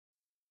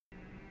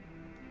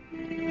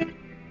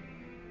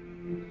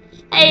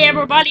Hey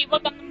everybody,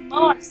 welcome to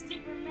more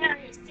Super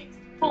Mario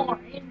 64.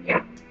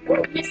 The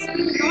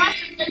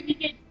last episode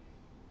we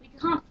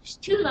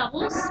accomplished 2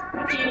 levels,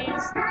 which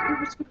is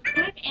Super Super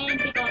Quick and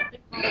Big Up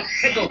Big Ball.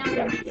 And now we're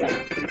going to show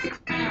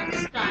the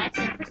sky.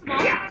 So first of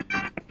all,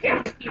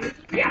 here's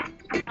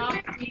the top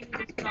view of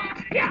this bomb.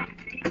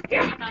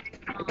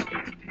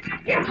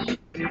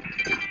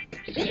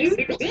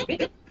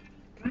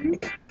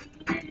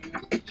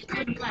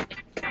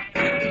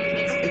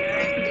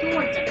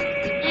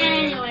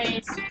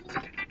 Anyways, so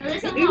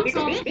this unlocks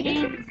all the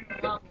cannons in the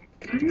level.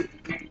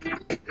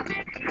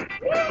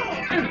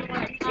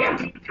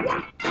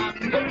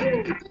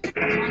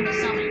 On the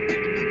summit.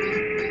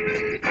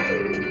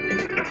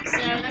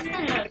 So that's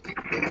kind of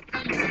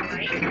easy,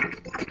 right?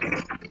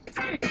 Just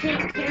gonna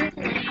take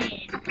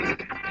carefully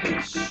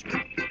and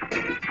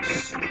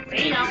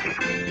straight up,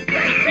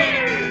 right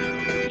there.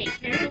 Take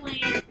carefully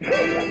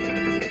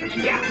and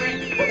jump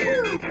right.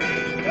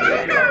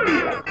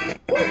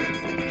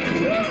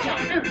 And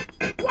jump.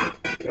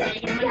 There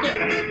you go.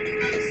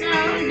 So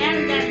now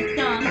that is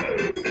done,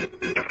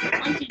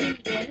 once you do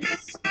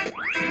this,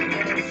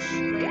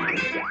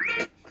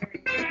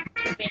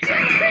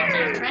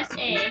 press A,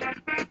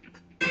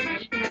 and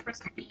you can press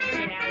B to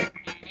get out of it,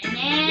 and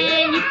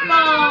then you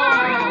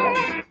fall!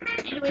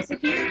 Anyway, so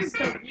here's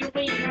the real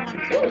way you want to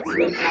do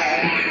this.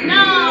 No,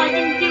 I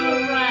didn't do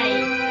it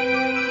right!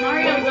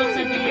 Mario's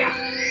upside down.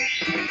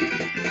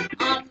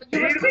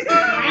 You're supposed to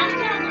round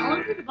down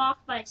onto the box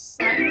by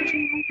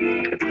sliding, and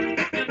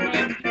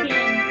then you can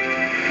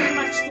pretty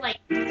much, like,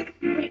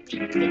 quickly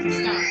get the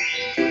stuff.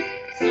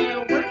 So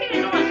we're gonna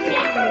go ahead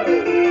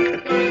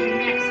and go to the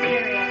next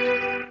area.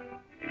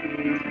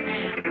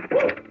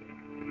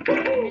 And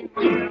then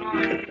later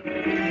on,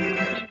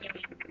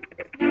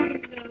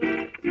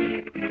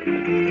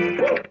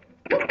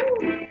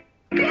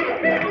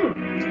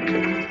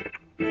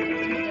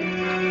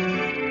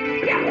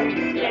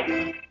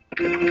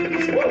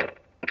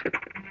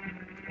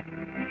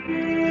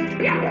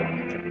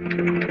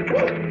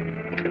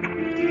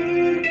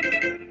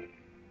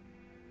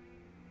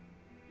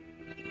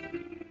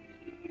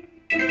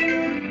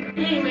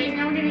 anyways,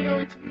 now we're gonna go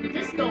into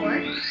this door,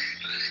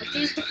 which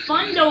is the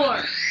fun door.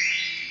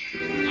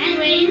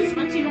 Anyways,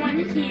 once you go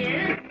into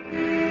here,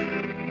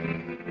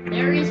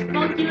 there is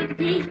funky looking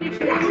page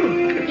pictures.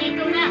 You can't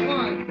go that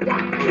one. You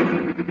can't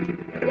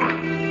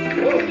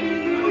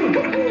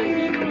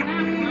go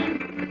that one.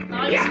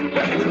 Oh, yes, you can.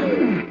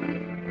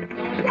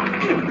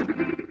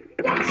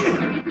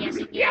 Yes,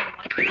 again.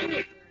 Why can't I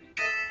get through?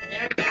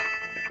 There we go.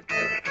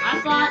 I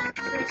thought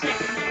for a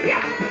second that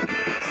it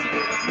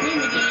wasn't in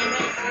the game,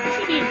 but it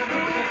should be in the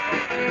game.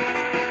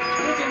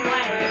 It's in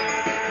wireless.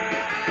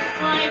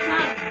 Well, it's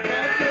not a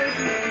full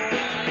version of the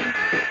game.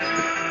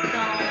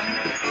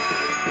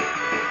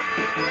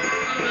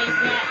 Anyways,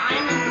 that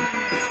island in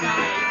the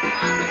sky is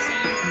not the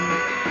same.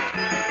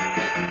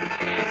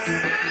 Yes.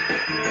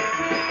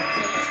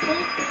 So just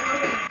hold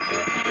forward and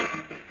look at it.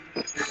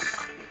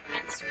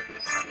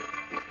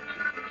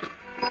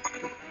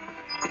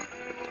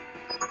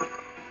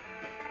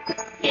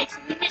 That's okay, so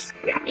we missed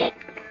it. Okay,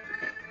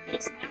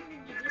 so now we're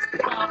going to use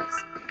this box.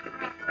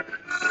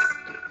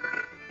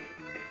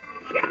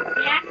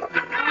 React on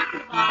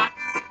the box.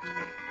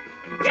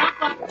 Jump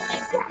up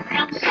like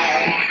round down.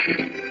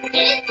 And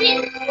it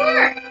didn't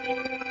work!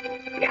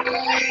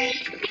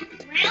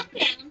 Round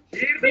down,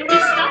 you'll be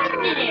stuck in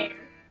midair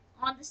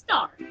on the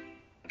star. And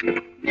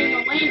then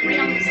you'll land right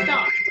on the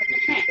star. What the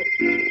heck?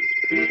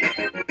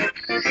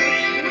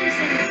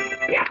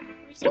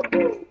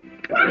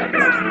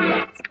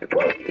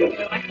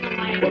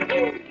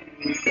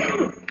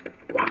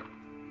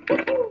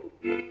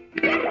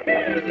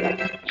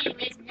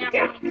 Anyways, now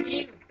we're going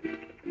to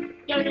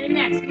go to the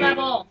next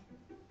level.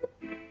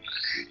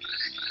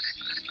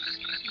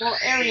 Well,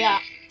 area.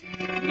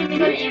 I'm going to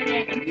go to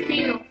area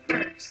computer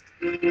first.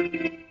 Which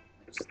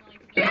is going to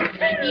be the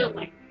ideal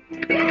way. So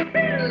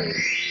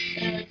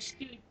just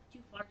do 2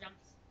 far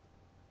jumps.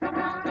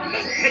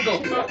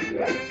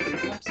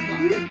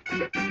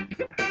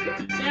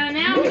 So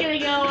now we're going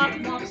to go up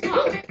one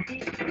slot.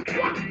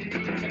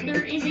 But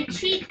there is a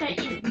cheat that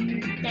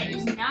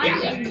is not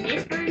in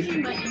this version,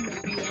 but in the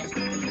DS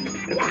version.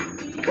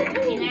 You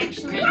can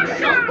actually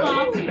jump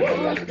off and go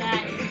like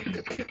that.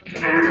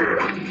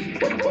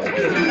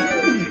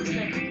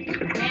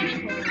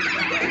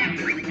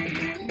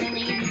 And then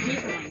they give you blue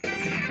points.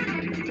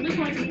 Blue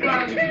points is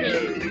probably the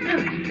biggest,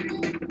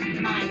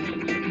 in my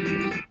opinion.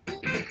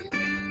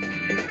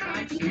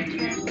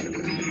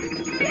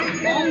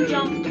 Long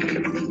jump and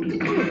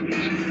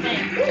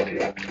fail.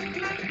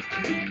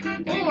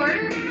 Or,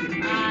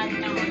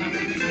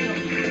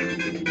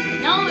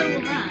 no, it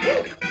will not.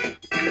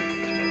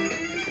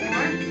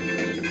 Or,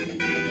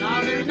 oh,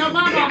 there's no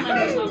bomb on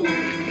this level.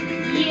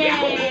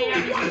 Yay!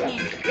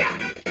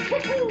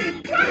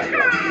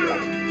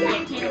 I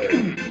can't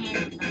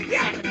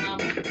second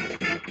level.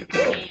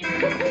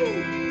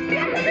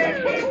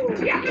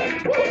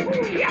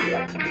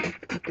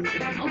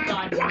 Oh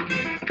god.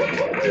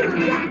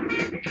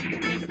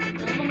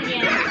 Kill him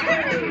again.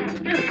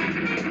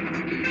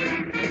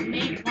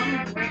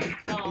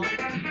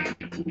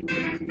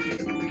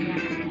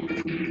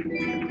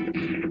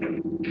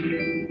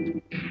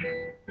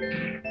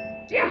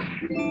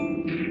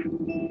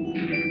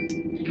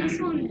 This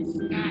one is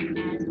not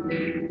as hard.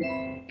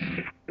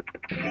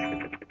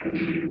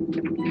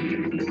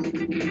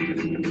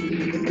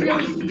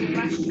 Really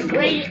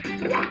frustrated.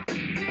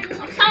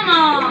 Oh, come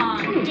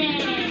on!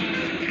 Dang!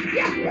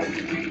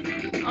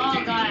 Oh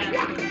god, I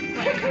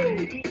have to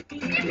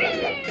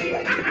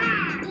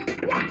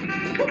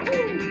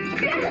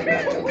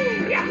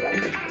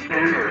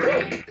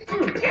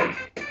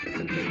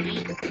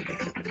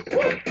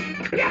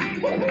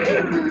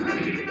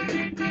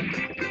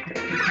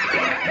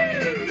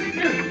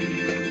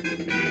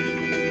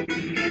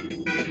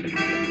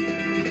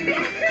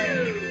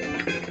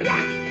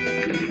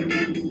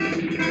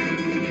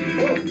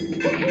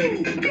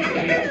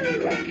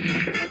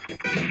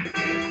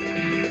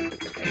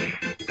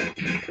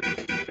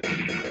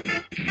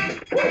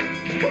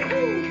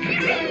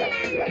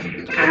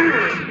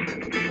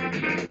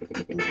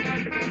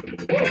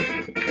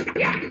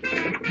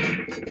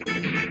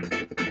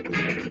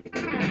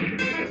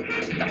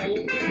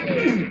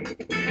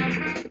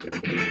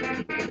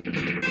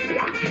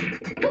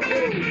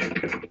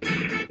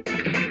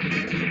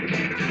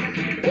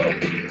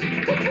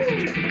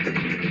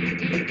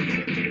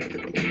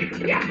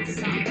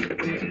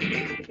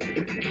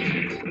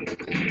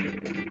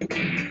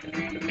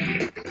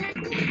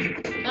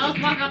let's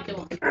walk up to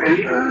him.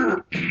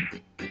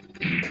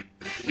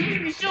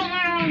 You still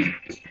learn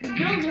to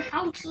build your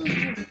houses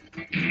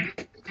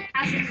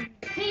and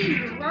pave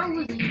your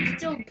roads and you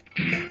still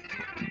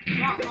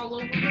walk all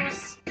over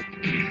us.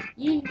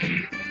 You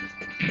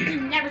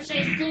never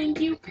say thank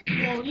you.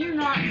 Well, you're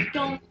not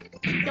going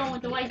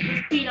to wipe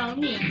your feet on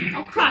me.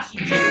 I'll crush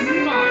you. Just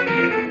move on.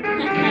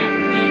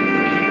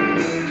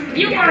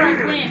 You are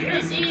a wimp.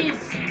 This is King.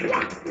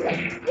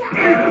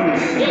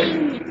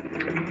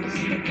 This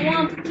is the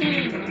Flump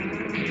King.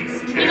 This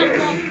is King of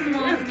Flump.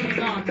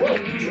 Stop.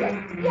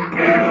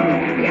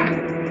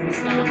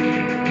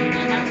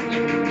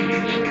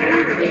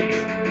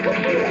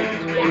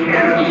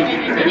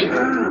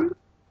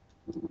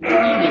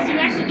 Anyways, you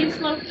actually do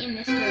float in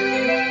this version.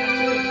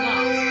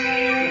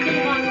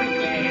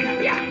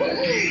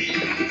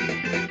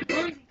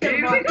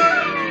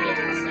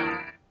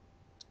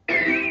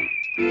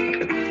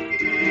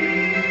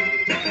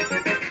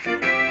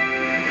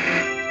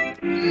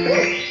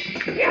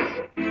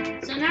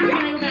 So now we're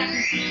gonna go back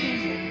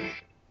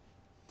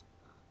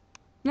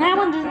and that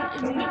one isn't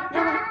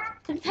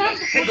the time to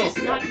push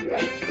is not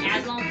complete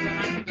as long as we're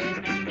not going to do as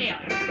many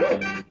failures.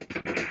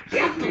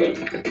 Hopefully.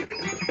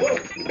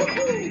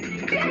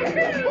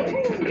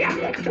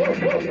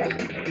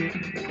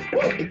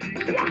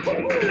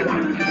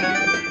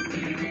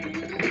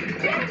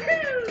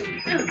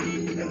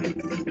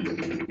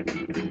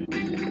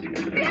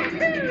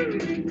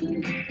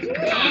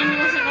 And it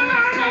looks like I'm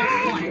not close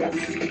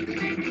once.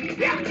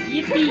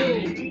 Yippee!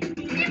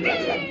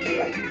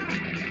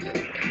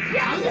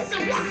 How is it so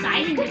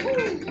exciting to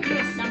do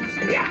a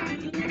somersault?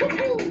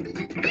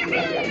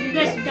 You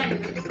guys have done it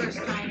for the first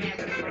time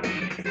ever.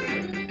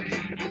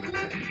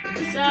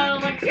 So,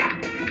 let's go.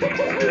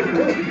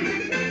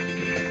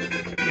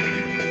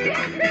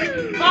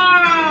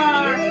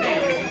 Far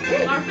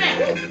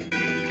fail.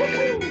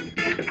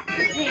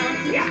 Hey,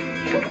 let's do this.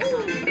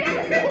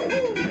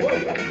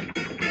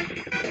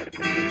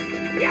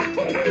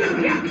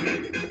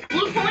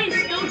 Blue coin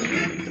still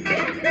here.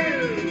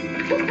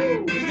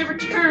 The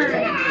return.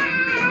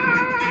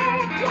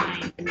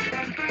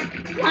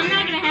 I'm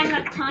not gonna have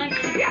enough time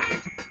for the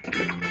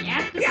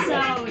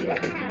episode.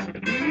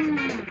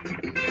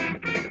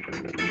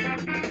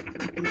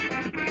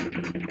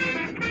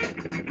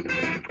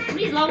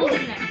 These levels are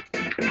gonna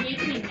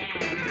make me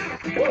mad.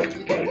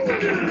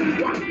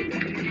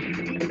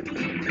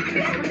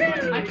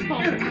 I have to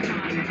fall one more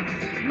time.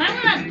 You might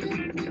wanna.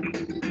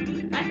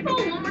 I have to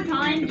fall one more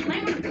time. You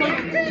might wanna plug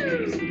your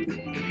ears.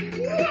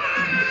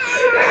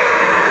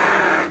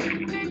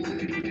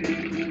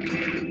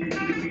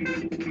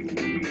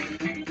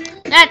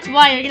 That's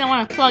why you're gonna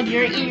want to plug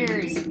your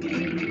ears.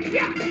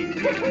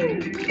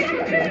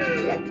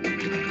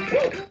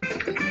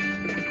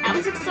 That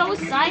was so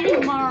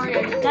exciting, Mario.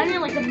 You've done it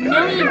like a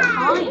million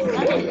times. You've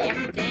done it in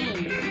every game.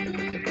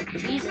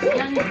 Jesus, you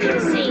don't need to do the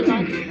same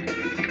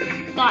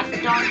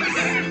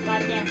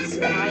goddamn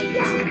sprite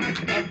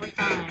every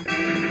time.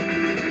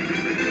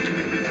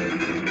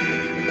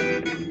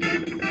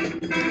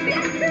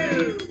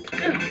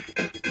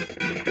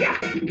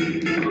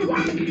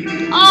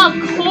 Of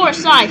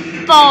course I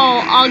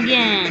fall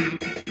again.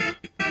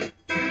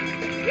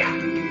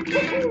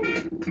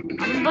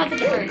 I'm about to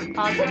get very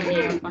positive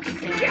here if I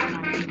fail.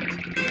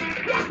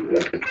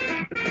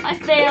 I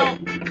fail.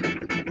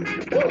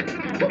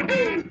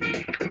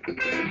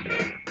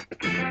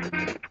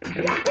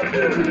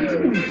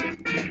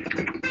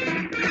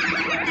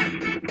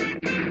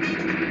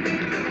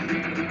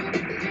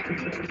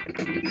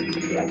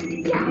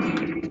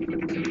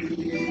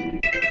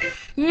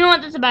 You know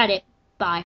what? That's about it. Bye.